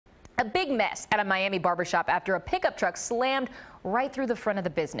A big mess at a Miami barbershop after a pickup truck slammed right through the front of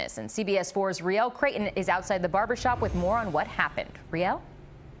the business. And CBS 4's Riel Creighton is outside the barbershop with more on what happened. Riel?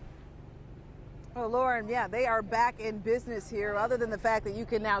 Oh, Lauren, yeah, they are back in business here. Other than the fact that you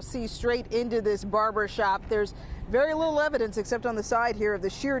can now see straight into this barbershop, there's very little evidence except on the side here of the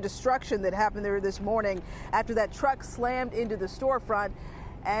sheer destruction that happened there this morning after that truck slammed into the storefront.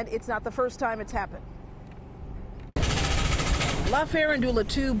 And it's not the first time it's happened. La Farandula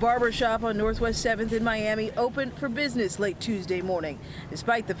 2 Barbershop on Northwest 7th in Miami opened for business late Tuesday morning,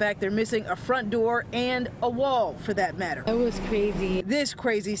 despite the fact they're missing a front door and a wall, for that matter. It was crazy. This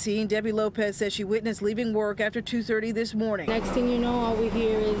crazy scene, Debbie Lopez says she witnessed leaving work after 2:30 this morning. Next thing you know, all we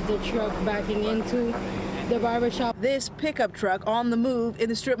hear is the truck backing into the barbershop. This pickup truck on the move in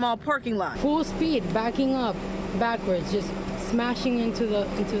the strip mall parking lot. Full speed, backing up backwards, just smashing into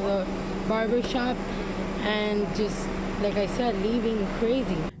the barbershop and just, like I said, leaving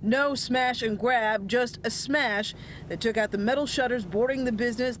crazy. No smash and grab, just a smash that took out the metal shutters boarding the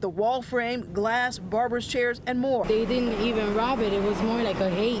business, the wall frame, glass, barber's chairs, and more. They didn't even rob it. It was more like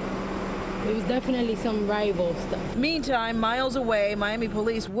a hate. It was definitely some rival stuff. Meantime, miles away, Miami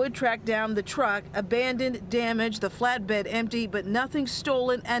police would track down the truck, abandoned, damaged, the flatbed empty, but nothing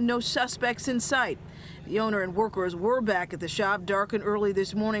stolen and no suspects in sight. The owner and workers were back at the shop dark and early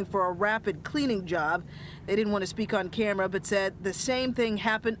this morning for a rapid cleaning job. They didn't want to speak on camera, but said the same thing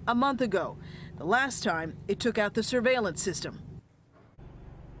happened a month ago. The last time it took out the surveillance system.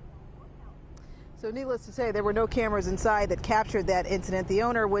 So needless to say, there were no cameras inside that captured that incident. The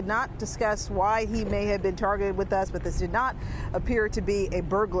owner would not discuss why he may have been targeted with us, but this did not appear to be a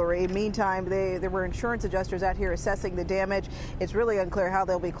burglary. Meantime, there were insurance adjusters out here assessing the damage. It's really unclear how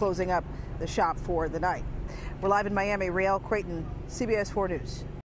they'll be closing up the shop for the night. We're live in Miami. Riel Creighton, CBS 4 News.